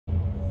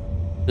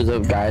What's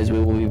up, guys? We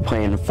will be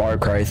playing Far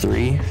Cry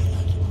 3.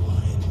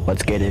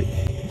 Let's get it.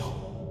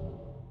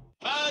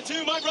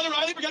 To my brother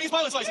Riley for getting his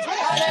pilot's license. Where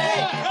the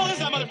hell is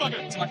that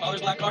motherfucker? To my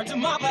father's black card, to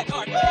my black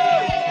card. God, I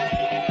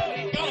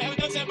haven't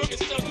done Sambuca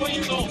since I was 20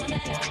 years old.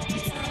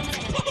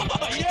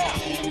 Yeah!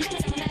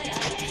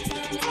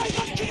 I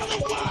got killed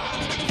in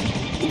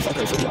Ooh, Far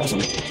Cry 3 is awesome.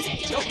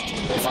 Go.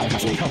 Fire,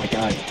 actually. Oh my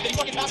god. Then he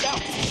fucking passed out.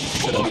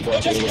 Shut up before I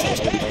say this.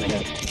 I'll be playing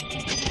again.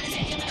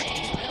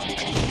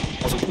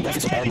 Also,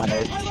 graphics are bad in my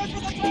head.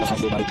 You know how I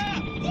feel about it.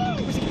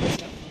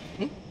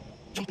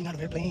 Jumping out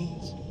of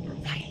airplanes,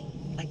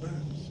 flying like birds.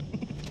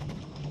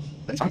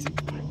 That is crazy.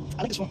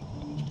 I like this one.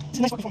 It's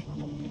a nice fucking phone.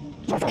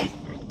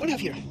 What do we have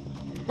here?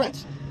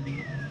 Brent.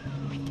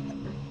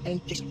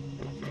 And Jason.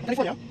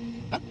 California.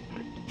 Huh?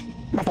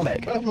 My phone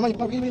bag. Well, I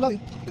really, really love you.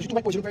 Because you two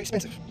white boys, you look very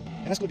expensive.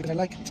 And that's good because I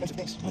like expensive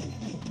things.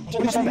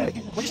 Where's my phone bag?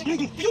 What did you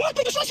say? You want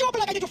me to shut you up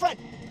like I did your friend?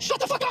 Shut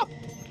the fuck up!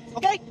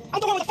 Okay? I'm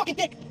the one with the fucking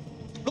dick.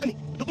 Look at me.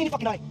 Look me in the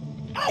fucking eye.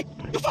 Hey!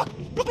 You fuck!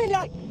 Look me in the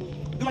eye!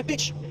 You're my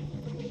bitch.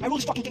 I rule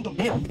this fucking kingdom.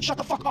 Damn. Shut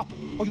the fuck up,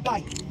 or you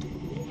die.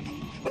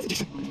 What is it,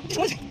 Jason?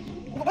 Jason, what is it?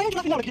 Why aren't you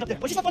laughing now, kid up there?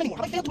 Why is this not fun anymore?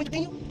 Have I failed to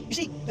entertain you? You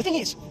see, the thing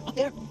is, up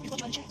there, you thought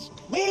you had a chance.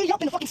 Way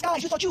up in the fucking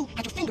skies, you thought you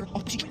had your finger on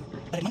the pussy trigger.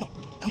 But no,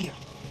 down here.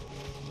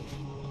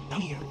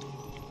 Down here.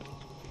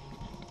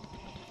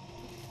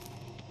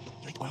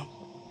 You like the ground?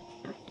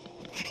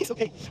 It's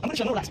okay. I'm gonna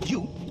try to relax, but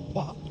you,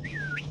 Waha,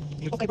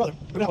 you're both my brother.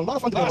 We're gonna have a lot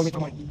of fun together when we wait for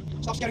mine.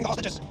 Stop scaring the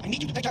hostages. I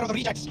need you to take care of the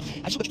rejects.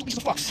 I just look at you pieces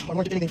of fucks while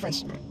we're entertaining their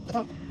friends. That's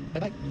all.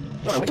 Bye-bye.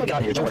 Alright, wait till I get out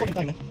of here. Don't worry.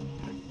 Time, man.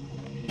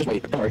 Just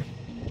wait. Don't worry.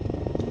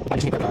 I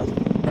just need prep down.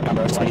 Prep down,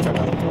 bro. So I need prep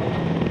down.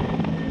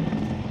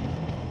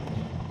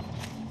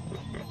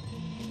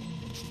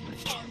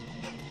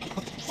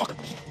 Fuck.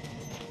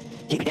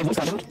 Keep your damn voice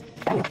down, dude.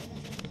 Oh.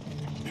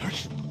 You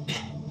hurt? I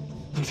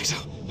don't think so.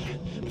 We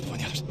have to find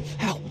the others.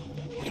 How?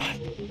 We're gonna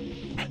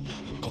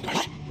cold guard.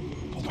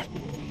 Cold guard.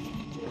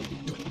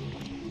 Do it.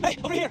 Hey,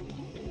 over here!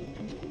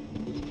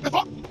 Hey,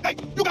 fuck! Hey,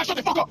 you guys shut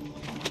the fuck up!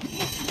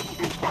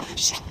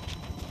 Shit.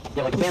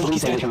 Yeah, like a bamboo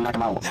thing can knock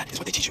him out. That is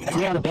what they teach you in That's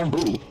the made out army. of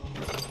bamboo.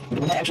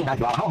 Would that actually knock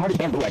you out? How hard is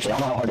bamboo actually? I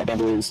don't know how hard that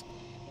bamboo is.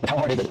 Like, how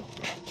hard is it?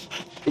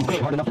 It's way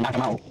hard enough to knock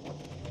him out.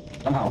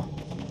 Somehow.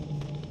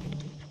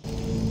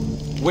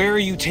 Where are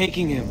you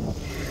taking him?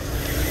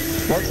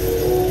 What?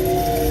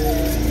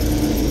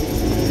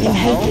 I'm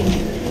helping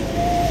you.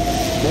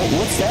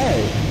 What's that?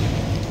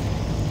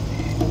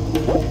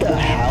 What the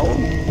hell?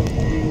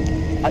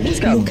 I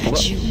just got... Look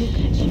at you.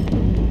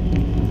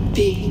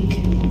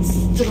 Big,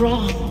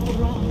 strong,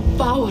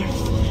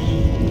 powerful.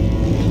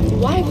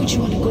 Why would you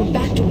want to go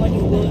back to what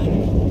you were?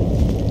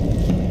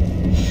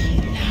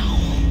 Now,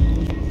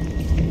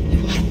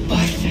 you are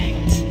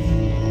perfect.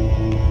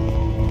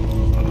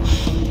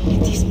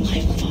 It is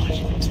my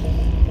fault.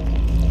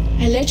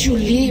 I let you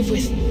live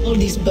with all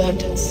these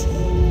burdens.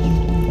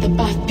 The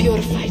bath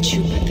purified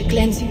you, but the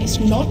cleansing is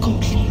not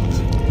complete.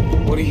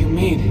 What do you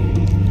mean?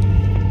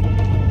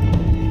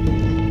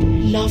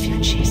 Love you,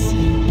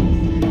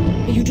 Jason.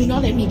 But you do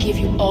not let me give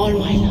you all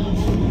my love.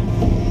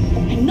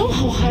 I know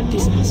how hard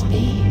this must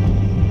be.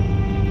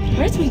 It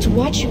hurts me to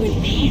watch you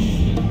in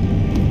pain.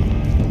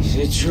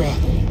 Citra.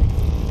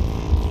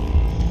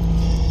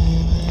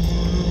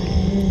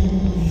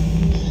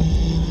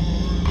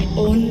 I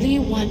only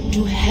want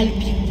to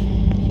help you.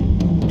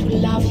 To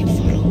love you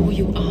for who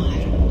you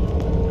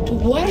are. To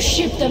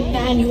worship the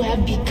man you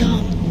have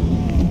become.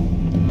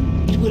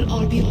 It will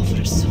all be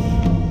over soon.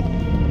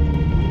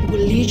 It will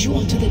lead you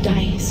onto the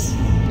dais,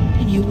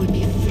 and you will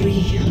be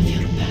free of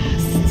your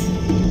past.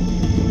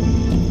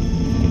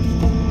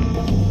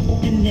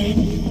 And then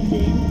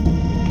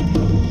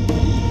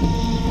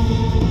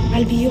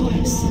I'll be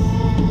yours.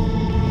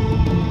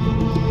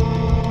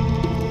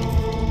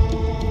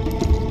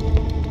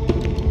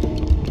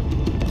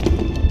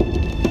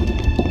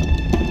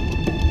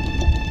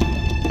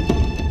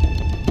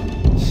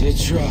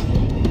 Citra.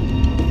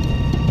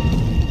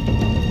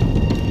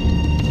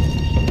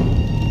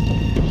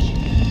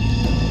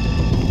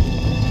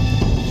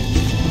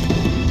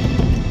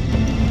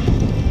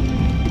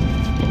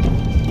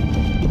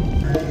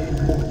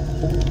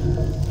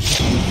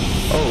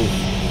 Oh.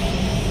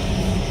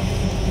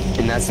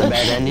 And that's the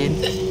bad ending?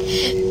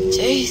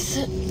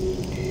 Jason.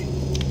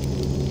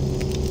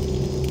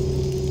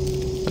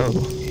 Oh,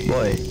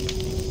 boy.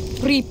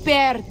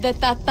 Prepare the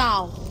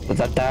tatao. What's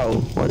that thou?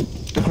 What?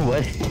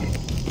 What?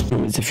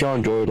 Anyways, if y'all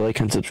enjoyed, like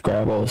and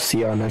subscribe. I'll see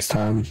y'all next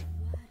time.